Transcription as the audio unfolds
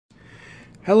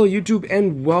Hello YouTube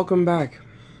and welcome back.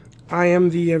 I am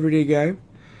the Everyday Guy,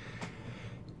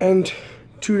 and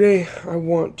today I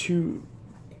want to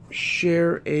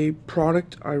share a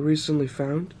product I recently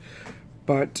found.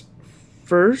 But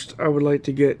first I would like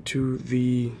to get to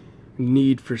the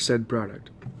need for said product.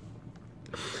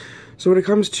 So when it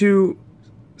comes to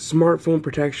smartphone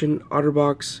protection,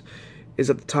 Otterbox is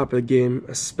at the top of the game,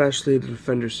 especially the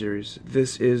Defender series.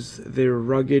 This is their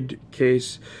rugged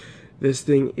case. This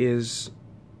thing is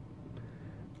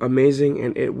amazing,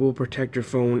 and it will protect your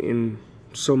phone in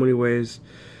so many ways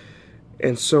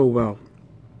and so well.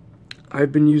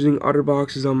 I've been using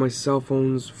Otterboxes on my cell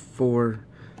phones for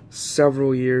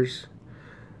several years,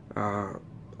 all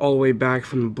the way back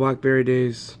from the BlackBerry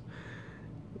days,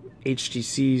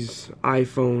 HTCs,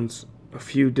 iPhones, a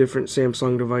few different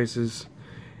Samsung devices,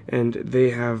 and they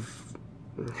have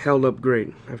held up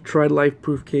great. I've tried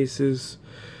life-proof cases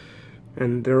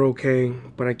and they're okay,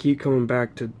 but I keep coming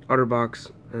back to Otterbox,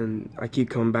 and I keep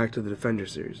coming back to the Defender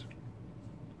series.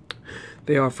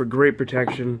 They offer great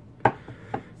protection, and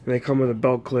they come with a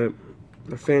belt clip.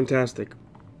 They're fantastic.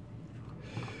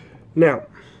 Now,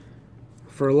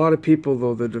 for a lot of people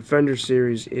though, the Defender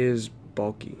series is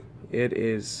bulky. It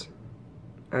is,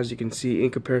 as you can see, in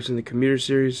comparison to the Commuter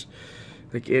series,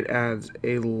 like, it adds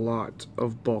a lot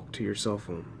of bulk to your cell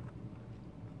phone.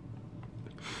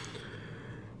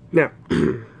 Now,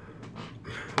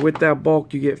 with that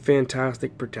bulk, you get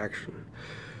fantastic protection.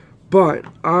 But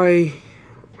I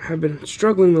have been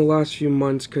struggling the last few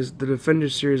months because the Defender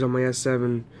series on my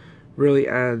S7 really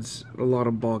adds a lot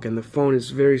of bulk, and the phone is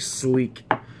very sleek,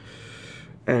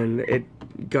 and it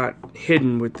got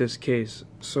hidden with this case.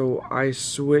 So I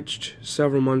switched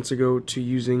several months ago to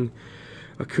using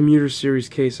a Commuter series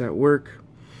case at work,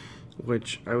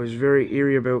 which I was very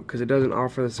eerie about because it doesn't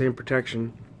offer the same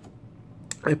protection.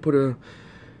 I put a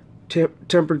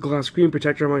tempered glass screen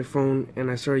protector on my phone,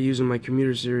 and I started using my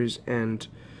Commuter series, and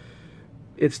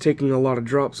it's taking a lot of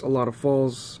drops, a lot of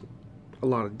falls, a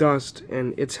lot of dust,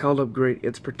 and it's held up great.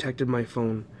 It's protected my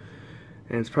phone,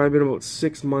 and it's probably been about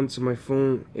 6 months, and my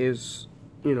phone is,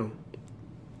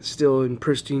 still in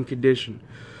pristine condition.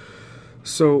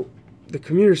 So the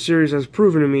Commuter series has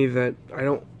proven to me that I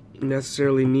don't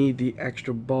necessarily need the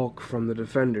extra bulk from the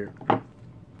Defender.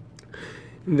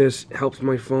 This helps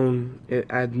my phone. It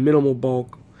adds minimal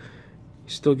bulk,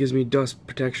 still gives me dust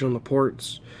protection on the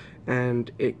ports, and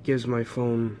it gives my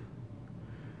phone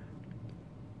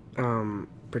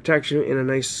protection in a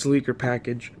nice sleeker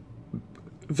package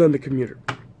than the Commuter.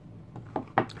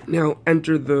 Now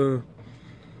enter the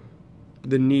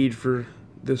need for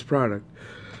this product.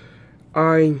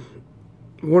 One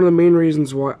of the main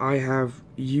reasons why I have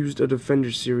used a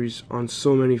Defender series on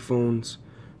so many phones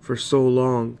for so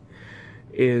long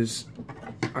is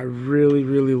I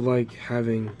really like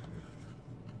having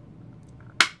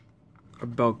a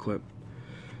belt clip.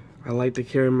 I like to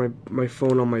carry my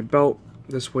phone on my belt.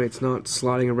 This way it's not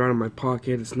sliding around in my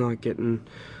pocket, it's not getting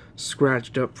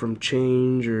scratched up from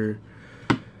change,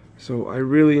 so I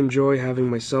really enjoy having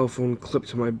my cell phone clipped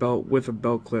to my belt with a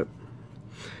belt clip.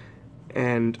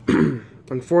 And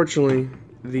unfortunately,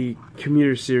 the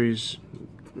Commuter series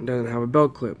doesn't have a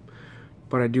belt clip,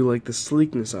 but I do like the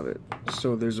sleekness of it.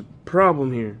 So there's a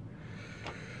problem here.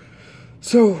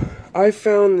 So I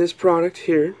found this product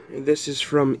here. This is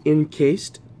from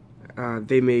Encased.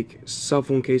 They make cell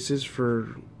phone cases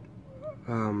for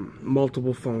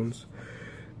multiple phones.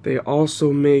 They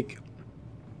also make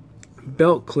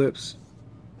belt clips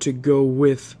to go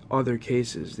with other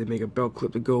cases. They make a belt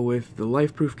clip to go with the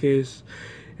life-proof case,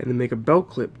 and they make a belt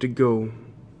clip to go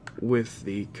with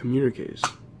the Commuter case.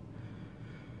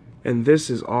 And this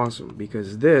is awesome,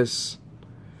 because this,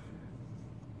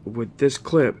 with this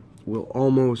clip, will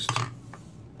almost,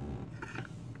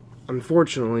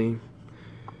 unfortunately,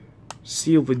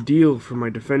 seal the deal for my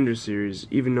Defender series,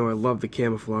 even though I love the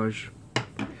camouflage.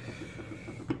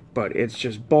 But it's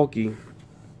just bulky.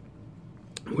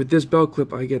 With this belt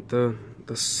clip, I get the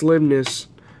slimness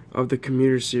of the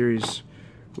Commuter series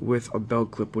with a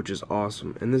belt clip, which is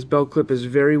awesome. And this belt clip is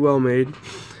very well made.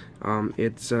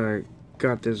 It's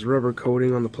got this rubber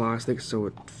coating on the plastic,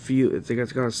 so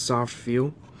it's got a soft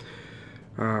feel.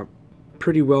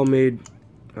 Pretty well made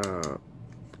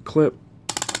clip.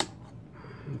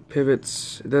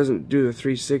 Pivots. It doesn't do the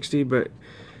 360, but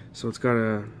so it's got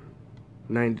a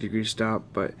 90-degree stop,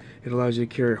 but it allows you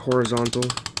to carry it horizontal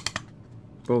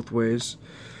both ways,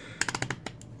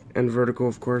 and vertical,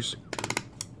 of course.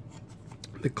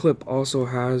 The clip also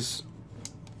has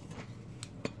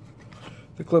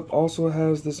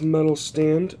this metal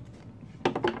stand.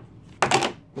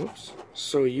 Whoops.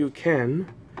 So you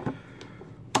can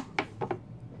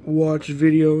watch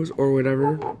videos or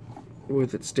whatever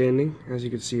with it standing, as you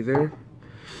can see there.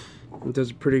 It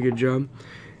does a pretty good job.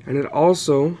 And it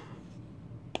also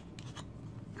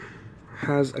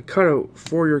has a cutout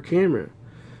for your camera,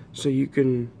 so you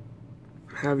can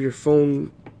have your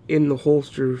phone in the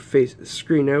holster, face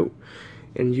screen out,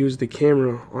 and use the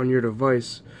camera on your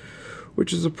device,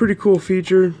 which is a pretty cool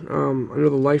feature. I know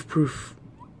the LifeProof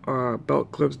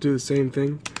belt clips do the same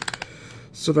thing,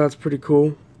 so that's pretty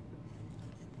cool.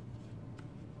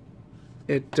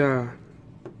 It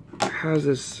has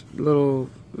this little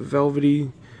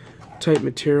velvety type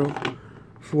material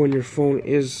for when your phone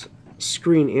is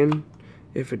screen in.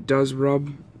 If it does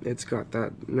rub, it's got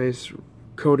that nice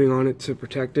coating on it to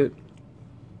protect it.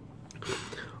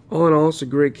 All in all, it's a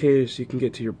great case. You can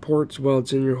get to your ports while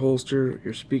it's in your holster.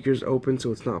 Your speaker's open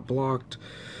so it's not blocked.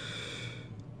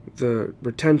 The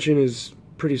retention is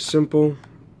pretty simple.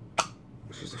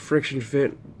 It's just a friction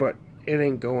fit, but it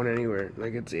ain't going anywhere.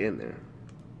 Like, it's in there.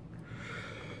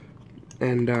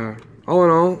 And all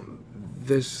in all,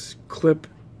 this clip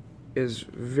is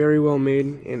very well made,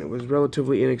 and it was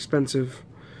relatively inexpensive.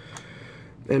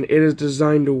 And it is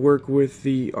designed to work with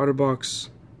the Otterbox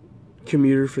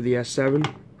Commuter for the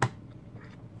S7.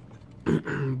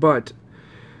 But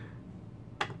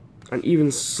an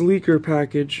even sleeker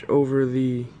package over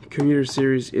the Commuter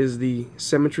series is the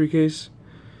Symmetry case.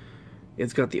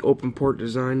 It's got the open port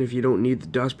design if you don't need the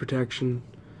dust protection,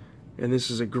 and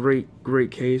this is a great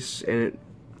case, and it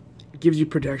gives you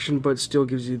protection but still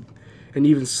gives you an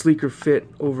even sleeker fit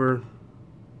over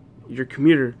your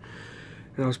Commuter.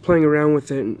 And I was playing around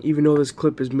with it, and even though this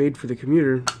clip is made for the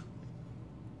Commuter,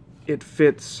 it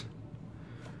fits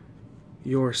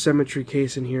your Symmetry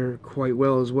case in here quite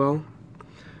well as well.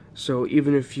 So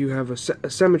even if you have a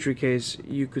Symmetry case,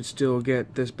 you could still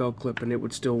get this belt clip and it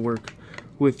would still work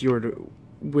with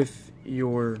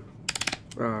your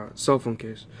cell phone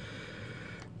case.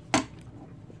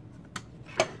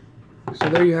 So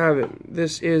there you have it.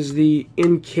 This is the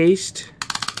Encased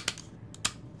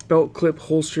belt clip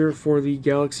holster for the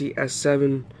Galaxy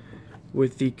S7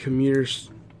 with the Commuter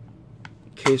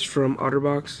case from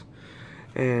Otterbox,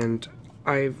 and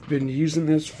I've been using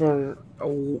this for a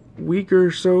week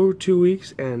or so, 2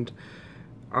 weeks, and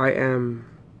I am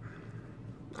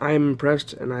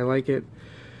impressed, and I like it,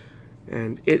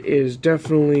 and it is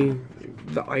definitely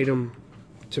the item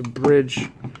to bridge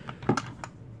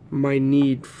my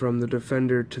need from the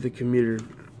Defender to the Commuter.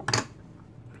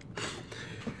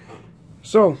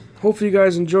 So, hopefully you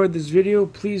guys enjoyed this video.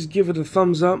 Please give it a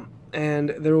thumbs up, and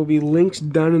there will be links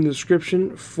down in the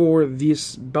description for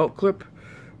this belt clip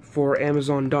for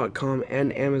Amazon.com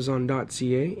and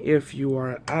Amazon.ca. If you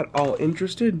are at all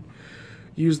interested,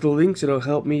 use the links, it'll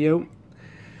help me out.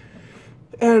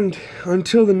 And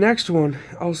until the next one,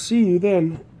 I'll see you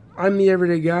then. I'm the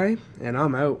Everyday Guy, and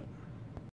I'm out.